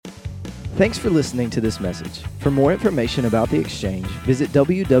Thanks for listening to this message. For more information about The Exchange, visit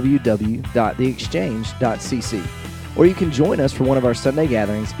www.theexchange.cc, or you can join us for one of our Sunday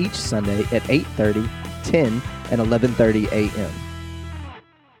gatherings each Sunday at 8:30, 10, and 11:30 a.m.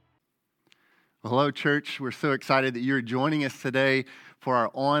 Hello, church. We're so excited that you're joining us today for our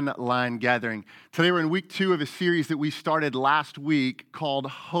online gathering. Today, we're in week 2 of a series that we started last week called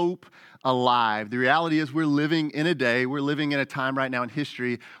Hope Alive. The reality is we're living in a time right now in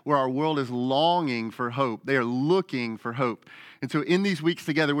history where our world is longing for hope. They are looking for hope. And so in these weeks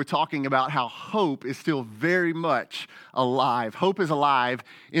together, we're talking about how hope is still very much alive. Hope is alive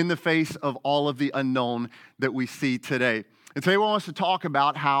in the face of all of the unknown that we see today. And today we want us to talk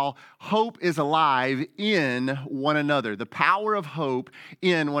about how hope is alive in one another, the power of hope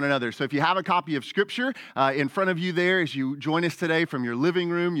in one another. So if you have a copy of Scripture in front of you there as you join us today from your living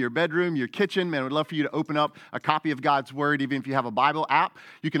room, your bedroom, your kitchen, man, we'd love for you to open up a copy of God's Word. Even if you have a Bible app,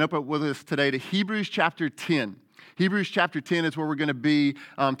 you can open up with us today to Hebrews chapter 10. Hebrews chapter 10 is where we're going to be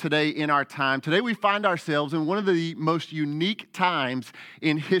today in our time. Today we find ourselves in one of the most unique times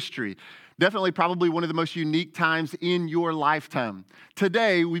in history. Definitely probably one of the most unique times in your lifetime.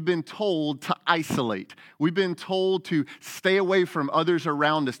 Today, we've been told to isolate. We've been told to stay away from others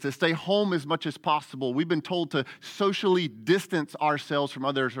around us, to stay home as much as possible. We've been told to socially distance ourselves from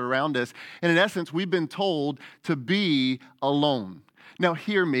others around us. And in essence, we've been told to be alone. Now,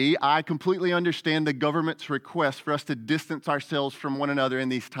 hear me, I completely understand the government's request for us to distance ourselves from one another in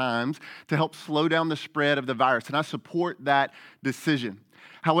these times to help slow down the spread of the virus, and I support that decision.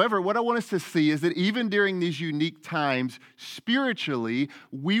 However, what I want us to see is that even during these unique times, spiritually,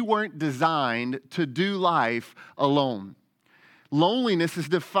 we weren't designed to do life alone. Loneliness is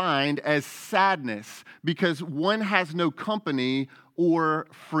defined as sadness because one has no company or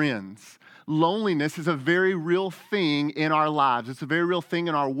friends. Loneliness is a very real thing in our lives. It's a very real thing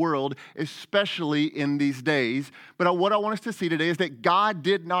in our world, especially in these days. But what I want us to see today is that God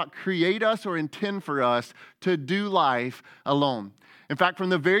did not create us or intend for us to do life alone. In fact, from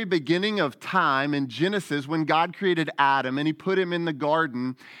the very beginning of time in Genesis, when God created Adam and he put him in the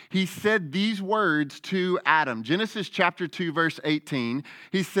garden, he said these words to Adam. Genesis chapter 2, verse 18,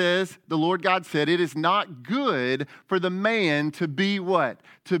 he says, the Lord God said, "It is not good for the man to be" what?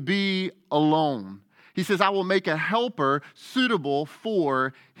 To be alone. He says, "I will make a helper suitable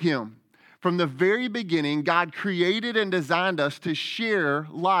for him." From the very beginning, God created and designed us to share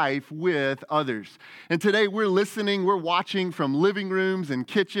life with others. And today we're watching from living rooms and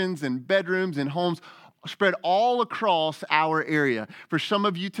kitchens and bedrooms and homes spread all across our area. For some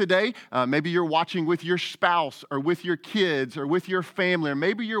of you today, maybe you're watching with your spouse or with your kids or with your family, or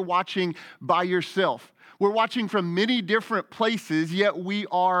maybe you're watching by yourself. We're watching from many different places, yet we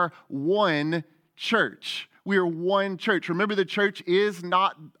are one church. We are one church. Remember, the church is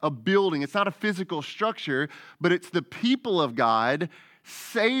not a building. It's not a physical structure, but it's the people of God,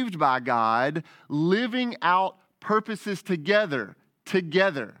 saved by God, living out purposes together,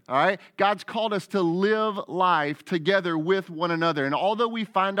 all right? God's called us to live life together with one another. And although we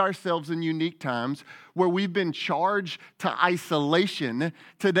find ourselves in unique times where we've been charged to isolation,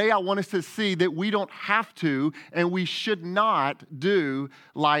 today I want us to see that we don't have to and we should not do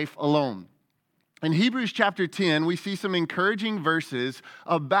life alone. In Hebrews chapter 10, we see some encouraging verses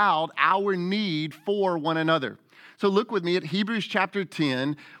about our need for one another. So look with me at Hebrews chapter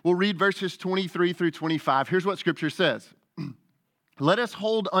 10. We'll read verses 23 through 25. Here's what Scripture says. "Let us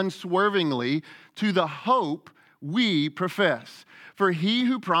hold unswervingly to the hope we profess, for he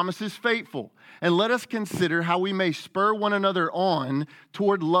who promises faithful. And let us consider how we may spur one another on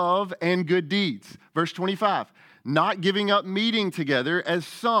toward love and good deeds." Verse 25. "Not giving up meeting together as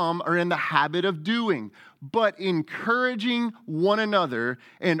some are in the habit of doing, but encouraging one another,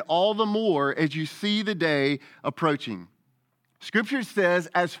 and all the more as you see the day approaching." Scripture says,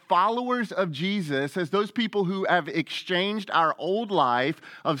 as followers of Jesus, as those people who have exchanged our old life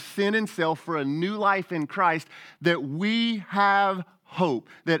of sin and self for a new life in Christ, that we have hope,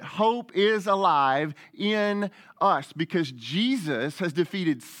 that hope is alive in us because Jesus has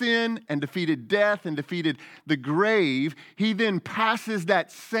defeated sin and defeated death and defeated the grave. He then passes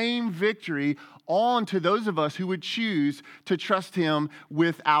that same victory on to those of us who would choose to trust him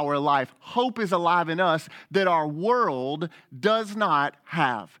with our life. Hope is alive in us that our world does not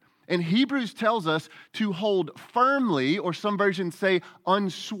have. And Hebrews tells us to hold firmly, or some versions say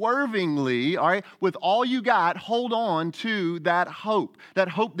unswervingly, all right, with all you got, hold on to that hope that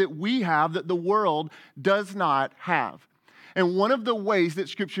we have that the world does not have. And one of the ways that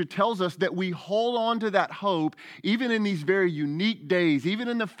Scripture tells us that we hold on to that hope, even in these very unique days, even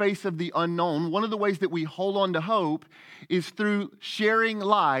in the face of the unknown, one of the ways that we hold on to hope is through sharing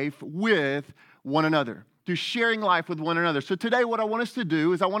life with one another. Through sharing life with one another. So today what I want us to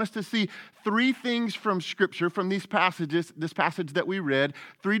do is I want us to see three things from Scripture, from these passages, this passage that we read,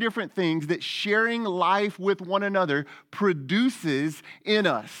 three different things that sharing life with one another produces in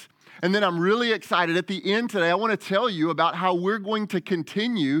us. And then I'm really excited at the end today, I want to tell you about how we're going to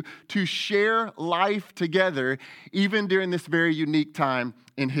continue to share life together, even during this very unique time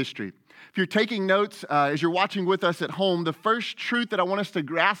in history. If you're taking notes, as you're watching with us at home, the first truth that I want us to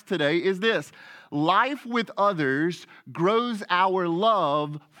grasp today is this: life with others grows our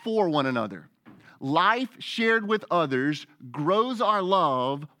love for one another. Life shared with others grows our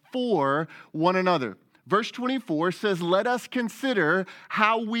love for one another. Verse 24 says, let us consider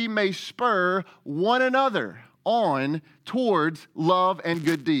how we may spur one another on towards love and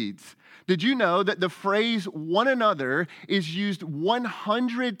good deeds. Did you know that the phrase one another is used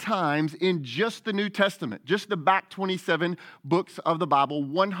 100 times in just the New Testament? Just the back 27 books of the Bible,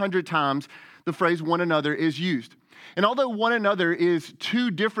 100 times the phrase one another is used. And although one another is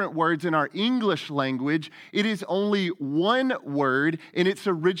two different words in our English language, it is only one word in its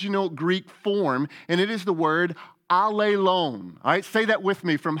original Greek form, and it is the word allelon. All right, say that with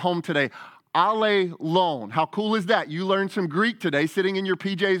me from home today. Allelon. How cool is that? You learned some Greek today sitting in your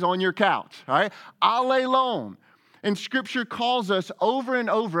PJs on your couch. All right? Allelon. And Scripture calls us over and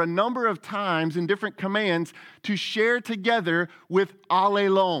over a number of times in different commands to share together with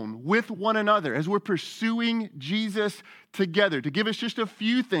allelon, with one another, as we're pursuing Jesus together. To give us just a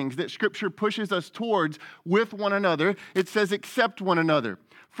few things that Scripture pushes us towards with one another, it says accept one another,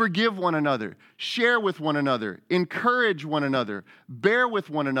 forgive one another, share with one another, encourage one another, bear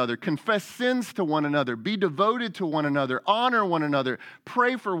with one another, confess sins to one another, be devoted to one another, honor one another,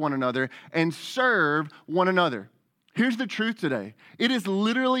 pray for one another, and serve one another. Here's the truth today. It is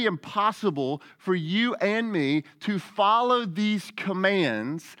literally impossible for you and me to follow these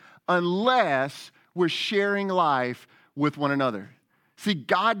commands unless we're sharing life with one another. See,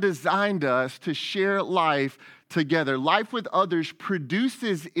 God designed us to share life together. Life with others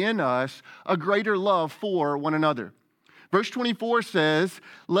produces in us a greater love for one another. Verse 24 says,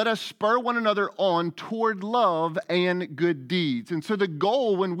 let us spur one another on toward love and good deeds. And so the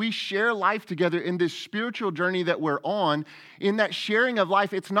goal when we share life together in this spiritual journey that we're on, in that sharing of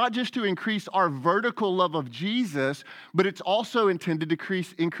life, it's not just to increase our vertical love of Jesus, but it's also intended to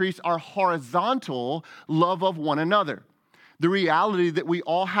increase our horizontal love of one another. The reality that we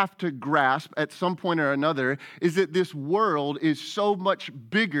all have to grasp at some point or another is that this world is so much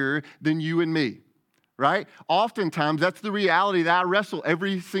bigger than you and me. Right? Oftentimes, that's the reality that I wrestle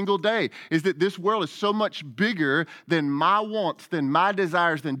every single day, is that this world is so much bigger than my wants, than my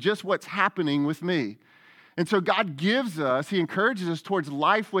desires, than just what's happening with me. And so God gives us, He encourages us towards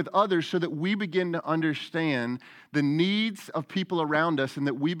life with others so that we begin to understand the needs of people around us and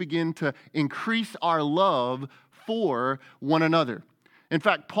that we begin to increase our love for one another. In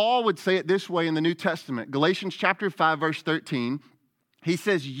fact, Paul would say it this way in the New Testament, Galatians chapter 5, verse 13. He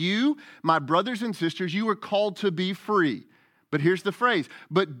says, you, my brothers and sisters, you are called to be free. But here's the phrase,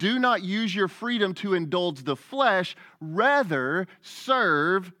 but do not use your freedom to indulge the flesh, rather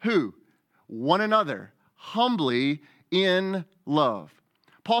serve who? One another, humbly in love.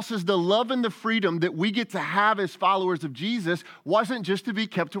 Paul says the love and the freedom that we get to have as followers of Jesus wasn't just to be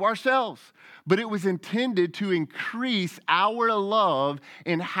kept to ourselves, but it was intended to increase our love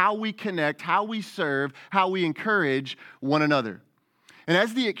in how we connect, how we serve, how we encourage one another. And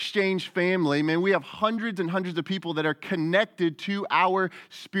as the Exchange family, man, we have hundreds and hundreds of people that are connected to our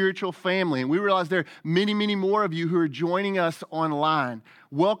spiritual family. And we realize there are many, many more of you who are joining us online.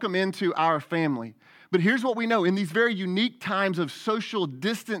 Welcome into our family. But here's what we know. In these very unique times of social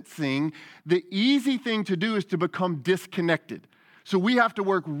distancing, the easy thing to do is to become disconnected. So we have to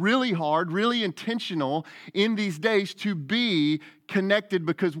work really hard, really intentional in these days to be connected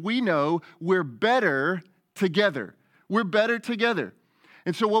because we know we're better together. We're better together.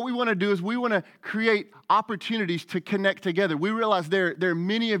 And so what we want to do is we want to create opportunities to connect together. We realize there are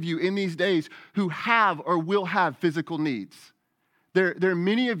many of you in these days who have or will have physical needs. There are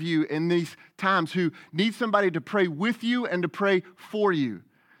many of you in these times who need somebody to pray with you and to pray for you.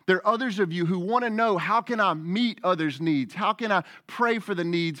 There are others of you who want to know, how can I meet others' needs? How can I pray for the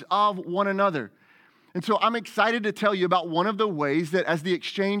needs of one another? And so I'm excited to tell you about one of the ways that as the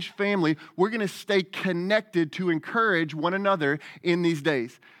Exchange family, we're going to stay connected to encourage one another in these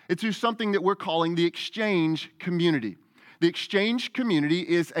days. It's through something that we're calling the Exchange Community. The Exchange Community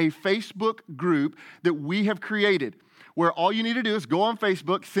is a Facebook group that we have created. where all you need to do is go on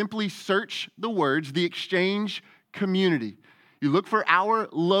Facebook, simply search the words, the Exchange Community. You look for our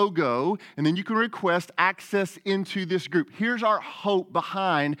logo, and then you can request access into this group. Here's our hope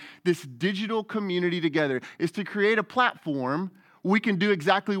behind this digital community together, is to create a platform where we can do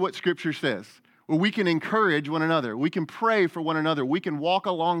exactly what Scripture says, where we can encourage one another, we can pray for one another, we can walk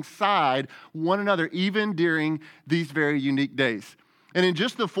alongside one another, even during these very unique days. And in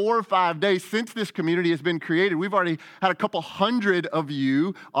just the 4 or 5 days since this community has been created, we've already had a couple hundred of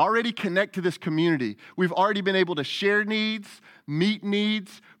you already connect to this community. We've already been able to share needs, meet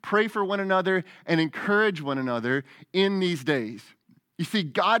needs, pray for one another, and encourage one another in these days. You see,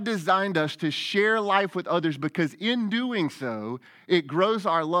 God designed us to share life with others because in doing so, it grows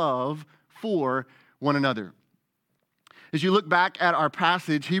our love for one another. As you look back at our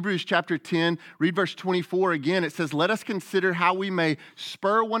passage, Hebrews chapter 10, read verse 24 again. It says, "Let us consider how we may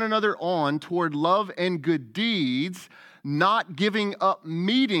spur one another on toward love and good deeds, not giving up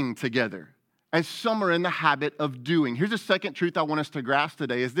meeting together, as some are in the habit of doing." Here's a second truth I want us to grasp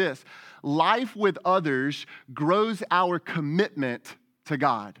today is this: life with others grows our commitment to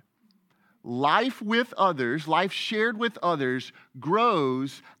God. Life with others, life shared with others,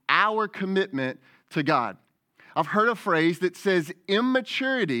 grows our commitment to God. I've heard a phrase that says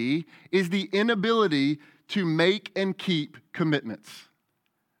immaturity is the inability to make and keep commitments.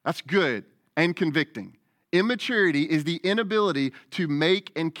 That's good and convicting. Immaturity is the inability to make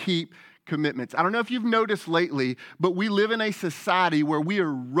and keep commitments. I don't know if you've noticed lately, but we live in a society where we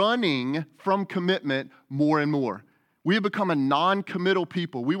are running from commitment more and more. We have become a non-committal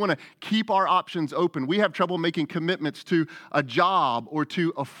people. We want to keep our options open. We have trouble making commitments to a job or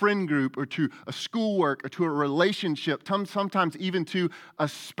to a friend group or to a schoolwork or to a relationship, sometimes even to a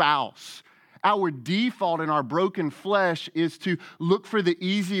spouse. Our default in our broken flesh is to look for the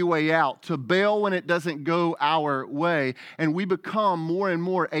easy way out, to bail when it doesn't go our way. And we become more and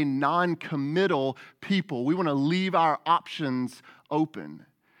more a non-committal people. We want to leave our options open.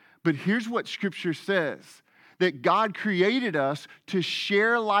 But here's what Scripture says: that God created us to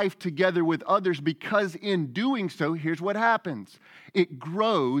share life together with others because in doing so, here's what happens. It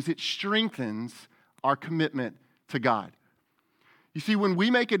grows, it strengthens our commitment to God. You see, when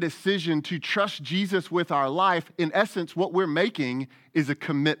we make a decision to trust Jesus with our life, in essence, what we're making is a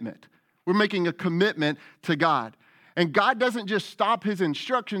commitment. We're making a commitment to God. And God doesn't just stop His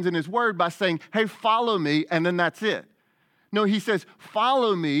instructions in His Word by saying, "Hey, follow me," and then that's it. No, He says,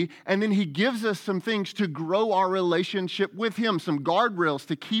 "Follow me," and then He gives us some things to grow our relationship with Him, some guardrails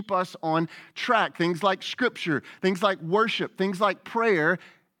to keep us on track, things like Scripture, things like worship, things like prayer,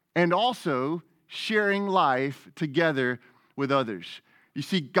 and also sharing life together with others. You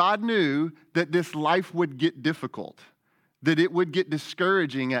see, God knew that this life would get difficult, that it would get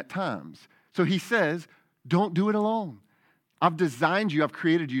discouraging at times. So He says, don't do it alone. I've designed you, I've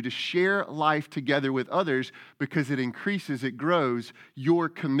created you to share life together with others because it increases, it grows your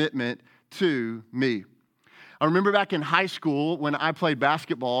commitment to me. I remember back in high school when I played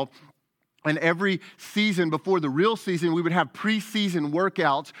basketball, and every season before the real season, we would have preseason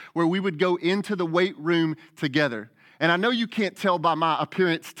workouts where we would go into the weight room together. And I know you can't tell by my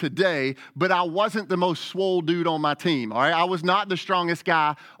appearance today, but I wasn't the most swole dude on my team, all right? I was not the strongest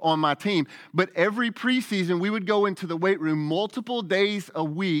guy on my team. But every preseason, we would go into the weight room multiple days a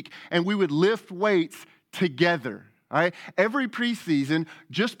week, and we would lift weights together, all right? Every preseason,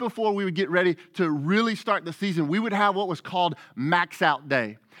 just before we would get ready to really start the season, we would have what was called Max Out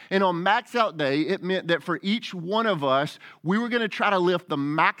Day. And on Max Out Day, it meant that for each one of us, we were going to try to lift the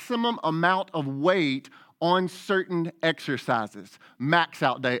maximum amount of weight on certain exercises, Max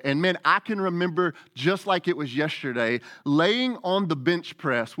Out Day. And man, I can remember just like it was yesterday, laying on the bench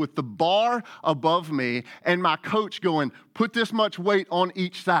press with the bar above me and my coach going, "Put this much weight on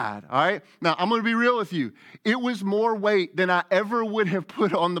each side," all right? Now, I'm going to be real with you. It was more weight than I ever would have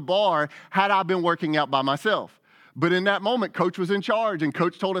put on the bar had I been working out by myself. But in that moment, coach was in charge, and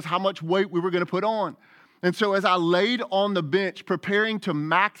coach told us how much weight we were going to put on. And so as I laid on the bench preparing to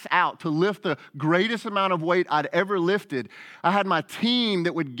max out, to lift the greatest amount of weight I'd ever lifted, I had my team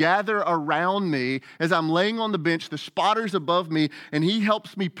that would gather around me as I'm laying on the bench, the spotter's above me, and he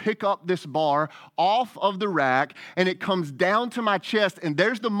helps me pick up this bar off of the rack, and it comes down to my chest, and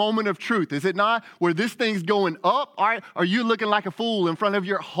there's the moment of truth, is it not? Where this thing's going up, all right? Are you looking like a fool in front of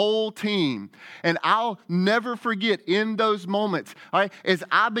your whole team? And I'll never forget in those moments, all right, as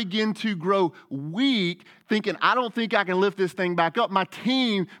I begin to grow weak, thinking, I don't think I can lift this thing back up, my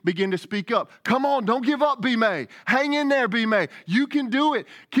team began to speak up. Come on, don't give up, B-May. Hang in there, B-May. You can do it.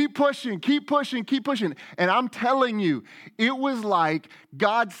 Keep pushing, keep pushing, keep pushing. And I'm telling you, it was like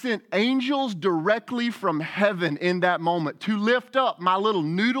God sent angels directly from heaven in that moment to lift up my little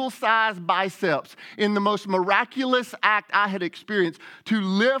noodle-sized biceps in the most miraculous act I had experienced, to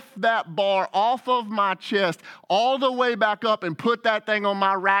lift that bar off of my chest all the way back up and put that thing on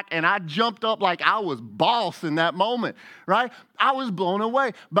my rack, and I jumped up like I was boss in that moment, right? I was blown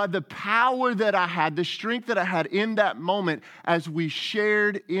away by the power that I had, the strength that I had in that moment as we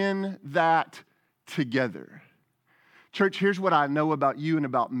shared in that together. Church, here's what I know about you and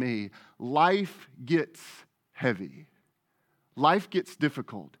about me. Life gets heavy. Life gets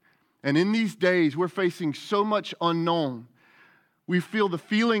difficult. And in these days, we're facing so much unknown. We feel the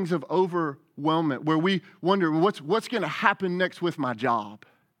feelings of overwhelmment where we wonder, what's going to happen next with my job?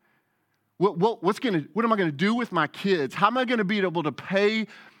 What am I going to do with my kids? How am I going to be able to pay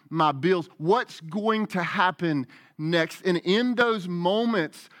my bills? What's going to happen next? And in those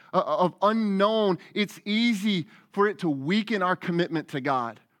moments of unknown, it's easy for it to weaken our commitment to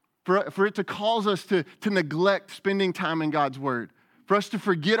God, for it to cause us to neglect spending time in God's Word, for us to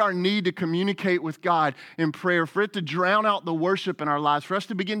forget our need to communicate with God in prayer, for it to drown out the worship in our lives, for us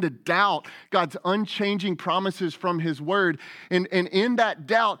to begin to doubt God's unchanging promises from His Word. And in that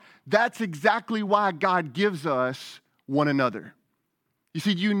doubt, that's exactly why God gives us one another. You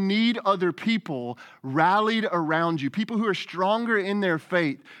see, you need other people rallied around you, people who are stronger in their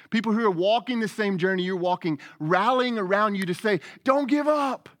faith, people who are walking the same journey you're walking, rallying around you to say, don't give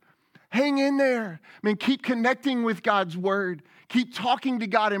up. Hang in there. I mean, keep connecting with God's Word. Keep talking to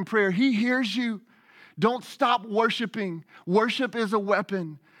God in prayer. He hears you. Don't stop worshiping. Worship is a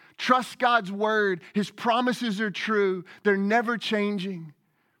weapon. Trust God's Word. His promises are true. They're never changing.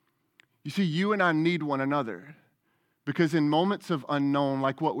 You see, you and I need one another because in moments of unknown,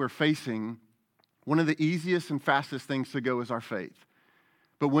 like what we're facing, one of the easiest and fastest things to go is our faith.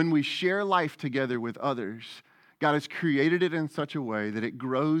 But when we share life together with others, God has created it in such a way that it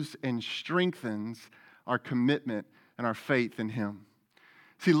grows and strengthens our commitment and our faith in Him.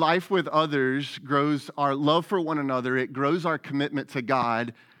 See, life with others grows our love for one another. It grows our commitment to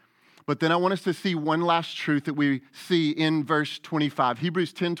God. But then I want us to see one last truth that we see in verse 25.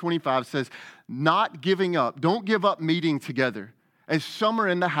 Hebrews 10:25 says, not giving up. Don't give up meeting together, as some are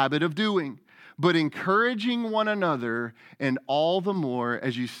in the habit of doing, but encouraging one another, and all the more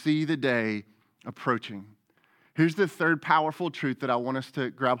as you see the day approaching. Here's the third powerful truth that I want us to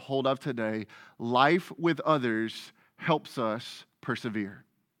grab hold of today. Life with others helps us persevere.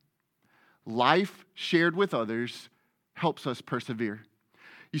 Life shared with others helps us persevere.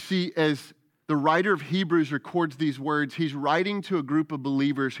 You see, as the writer of Hebrews records these words, he's writing to a group of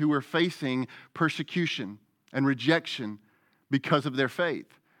believers who are facing persecution and rejection because of their faith.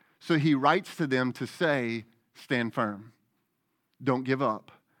 So he writes to them to say, stand firm. Don't give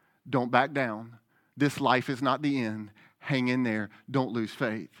up. Don't back down. This life is not the end. Hang in there. Don't lose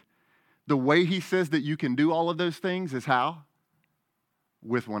faith. The way he says that you can do all of those things is how?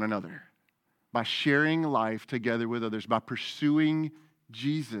 With one another. By sharing life together with others, by pursuing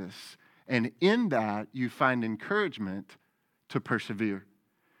Jesus. And in that, you find encouragement to persevere.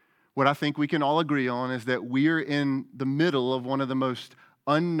 What I think we can all agree on is that we are in the middle of one of the most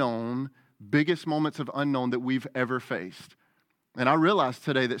unknown, biggest moments of unknown that we've ever faced. And I realize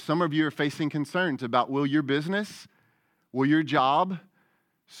today that some of you are facing concerns about will your business, will your job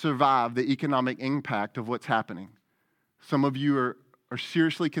survive the economic impact of what's happening? Some of you are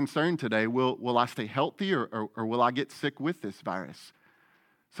seriously concerned today, will I stay healthy or will I get sick with this virus?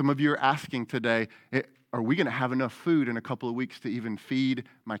 Some of you are asking today, are we going to have enough food in a couple of weeks to even feed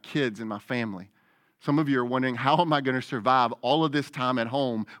my kids and my family? Some of you are wondering, how am I going to survive all of this time at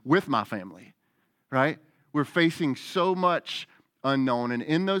home with my family, right? We're facing so much unknown, and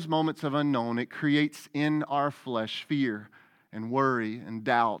in those moments of unknown, it creates in our flesh fear and worry and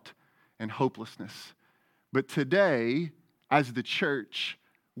doubt and hopelessness. But today, as the church,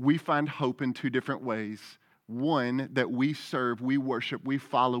 we find hope in two different ways. One, that we serve, we worship, we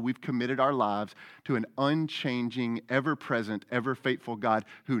follow, we've committed our lives to an unchanging, ever-present, ever-faithful God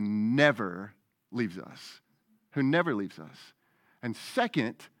who never leaves us. Who never leaves us. And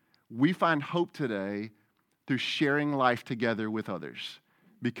second, we find hope today through sharing life together with others.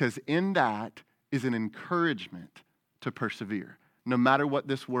 Because in that is an encouragement to persevere, no matter what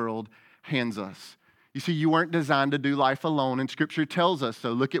this world hands us. You see, you weren't designed to do life alone, and Scripture tells us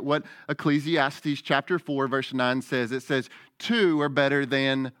so. Look at what Ecclesiastes chapter 4, verse 9 says. It says, 2 are better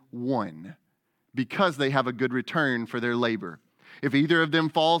than 1 because they have a good return for their labor. If either of them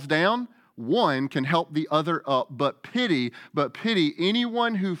falls down, one can help the other up, but pity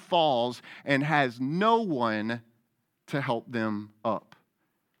anyone who falls and has no one to help them up.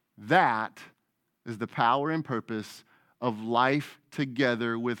 That is the power and purpose of life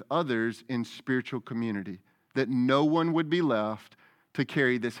together with others in spiritual community, that no one would be left to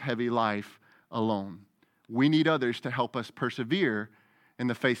carry this heavy life alone. We need others to help us persevere in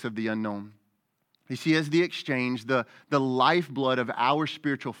the face of the unknown. You see, as the exchange, the lifeblood of our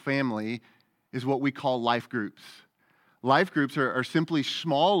spiritual family is what we call life groups. Life groups are simply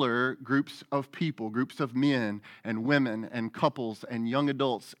smaller groups of people, groups of men and women and couples and young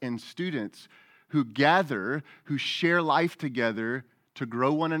adults and students who gather, who share life together to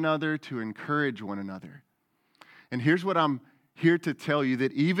grow one another, to encourage one another. And here's what I'm here to tell you,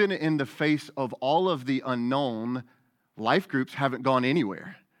 that even in the face of all of the unknown, life groups haven't gone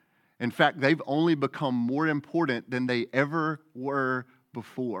anywhere. In fact, they've only become more important than they ever were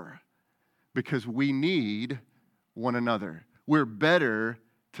before, because we need one another. We're better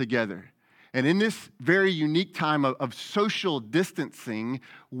together. And in this very unique time of social distancing,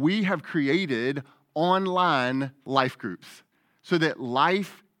 we have created online life groups so that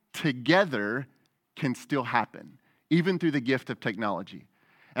life together can still happen, even through the gift of technology.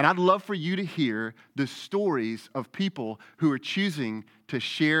 And I'd love for you to hear the stories of people who are choosing to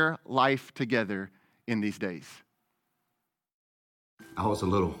share life together in these days. I was a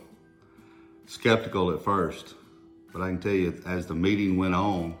little skeptical at first, but I can tell you, as the meeting went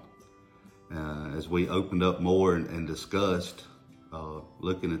on, as we opened up more and discussed,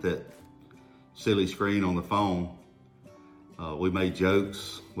 looking at that silly screen on the phone, we made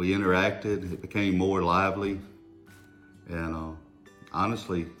jokes, we interacted, it became more lively, and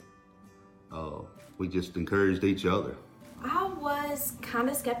honestly, we just encouraged each other. I was kind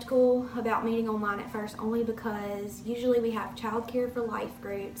of skeptical about meeting online at first, only because usually we have childcare for life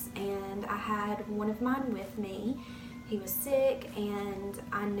groups, and I had one of mine with me. He was sick, and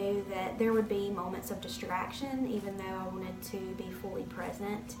I knew that there would be moments of distraction, even though I wanted to be fully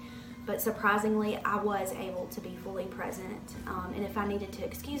present. But surprisingly, I was able to be fully present. And if I needed to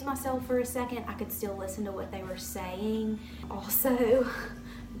excuse myself for a second, I could still listen to what they were saying. Also,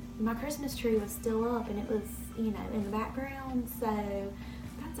 my Christmas tree was still up, and it was, in the background. So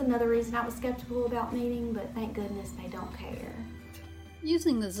that's another reason I was skeptical about meeting, but thank goodness they don't care.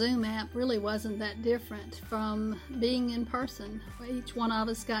 Using the Zoom app really wasn't that different from being in person. Each one of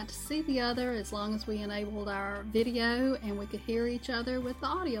us got to see the other as long as we enabled our video, and we could hear each other with the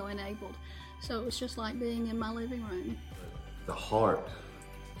audio enabled. So it was just like being in my living room. The heart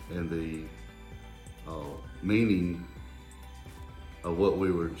and the meaning of what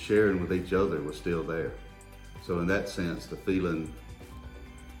we were sharing with each other was still there. So in that sense, the feeling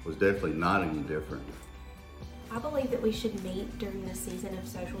was definitely not any different. I believe that we should meet during this season of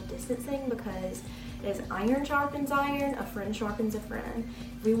social distancing, because as iron sharpens iron, a friend sharpens a friend.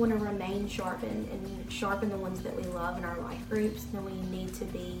 If we want to remain sharpened and sharpen the ones that we love in our life groups, then we need to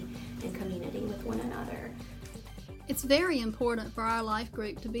be in community with one another. It's very important for our life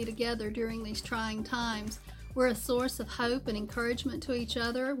group to be together during these trying times. We're a source of hope and encouragement to each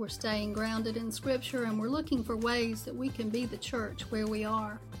other. We're staying grounded in Scripture, and we're looking for ways that we can be the church where we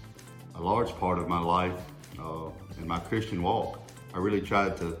are. A large part of my life in my Christian walk, I really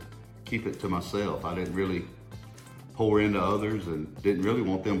tried to keep it to myself. I didn't really pour into others and didn't really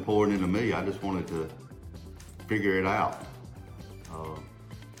want them pouring into me. I just wanted to figure it out.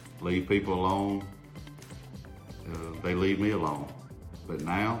 Leave people alone. They leave me alone. But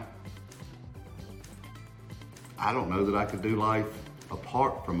now, I don't know that I could do life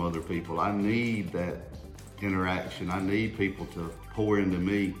apart from other people. I need that interaction. I need people to pour into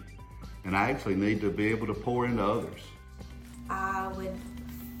me. And I actually need to be able to pour into others. I would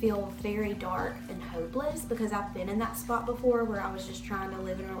feel very dark and hopeless, because I've been in that spot before where I was just trying to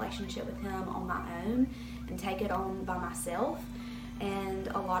live in a relationship with him on my own and take it on by myself. And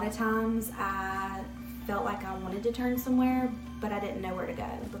a lot of times I felt like I wanted to turn somewhere, but I didn't know where to go,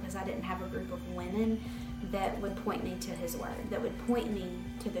 because I didn't have a group of women that would point me to his word, that would point me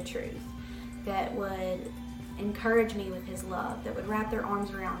to the truth, that would encourage me with his love, that would wrap their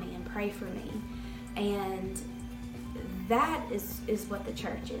arms around me and pray for me. And that is what the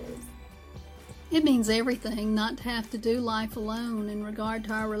church is. It means everything not to have to do life alone in regard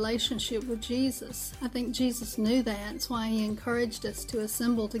to our relationship with Jesus. I think Jesus knew that. That's why he encouraged us to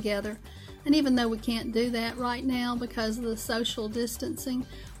assemble together. And even though we can't do that right now because of the social distancing,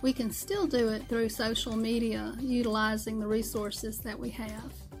 we can still do it through social media, utilizing the resources that we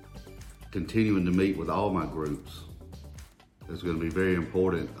have. Continuing to meet with all my groups is going to be very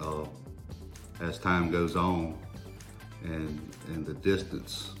important as time goes on and the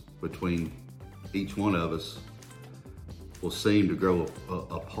distance between each one of us will seem to grow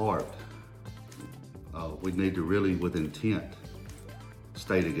apart. We need to really, with intent,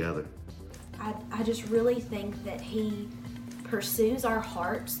 stay together. I just really think that he pursues our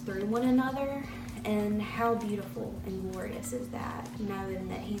hearts through one another, and how beautiful and glorious is that, knowing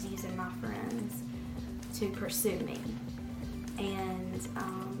that he's using my friends to pursue me.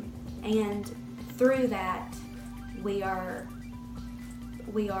 And through that, we are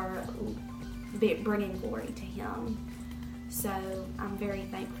bringing glory to him. So I'm very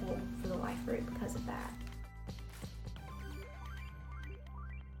thankful for the Life Group because of that.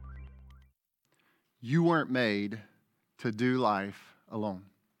 You weren't made to do life alone.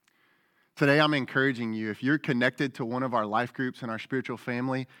 Today, I'm encouraging you, if you're connected to one of our life groups in our spiritual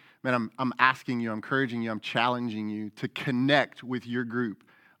family, man, I'm asking you, I'm encouraging you, I'm challenging you to connect with your group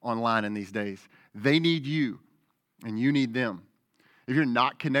online in these days. They need you, and you need them. If you're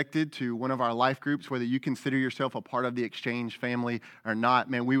not connected to one of our life groups, whether you consider yourself a part of the Exchange family or not,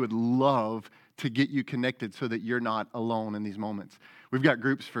 man, we would love to get you connected so that you're not alone in these moments. We've got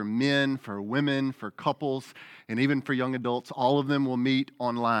groups for men, for women, for couples, and even for young adults. All of them will meet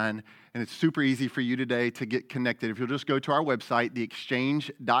online, and it's super easy for you today to get connected. If you'll just go to our website,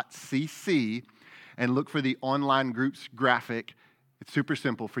 theexchange.cc, and look for the online groups graphic, it's super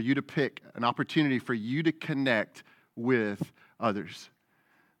simple for you to pick an opportunity for you to connect with others.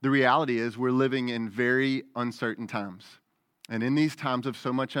 The reality is we're living in very uncertain times. And in these times of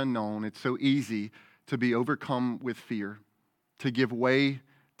so much unknown, it's so easy to be overcome with fear, to give way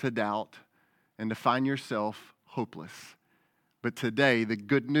to doubt, and to find yourself hopeless. But today, the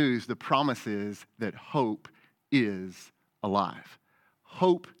good news, the promise is that hope is alive.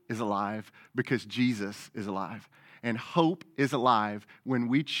 Hope is alive because Jesus is alive. And hope is alive when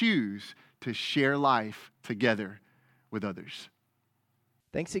we choose to share life together with others.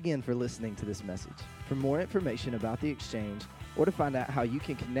 Thanks again for listening to this message. For more information about The Exchange, or to find out how you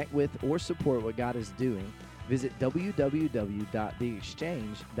can connect with or support what God is doing, visit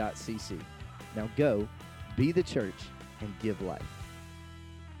www.theexchange.cc. Now go, be the church, and give life.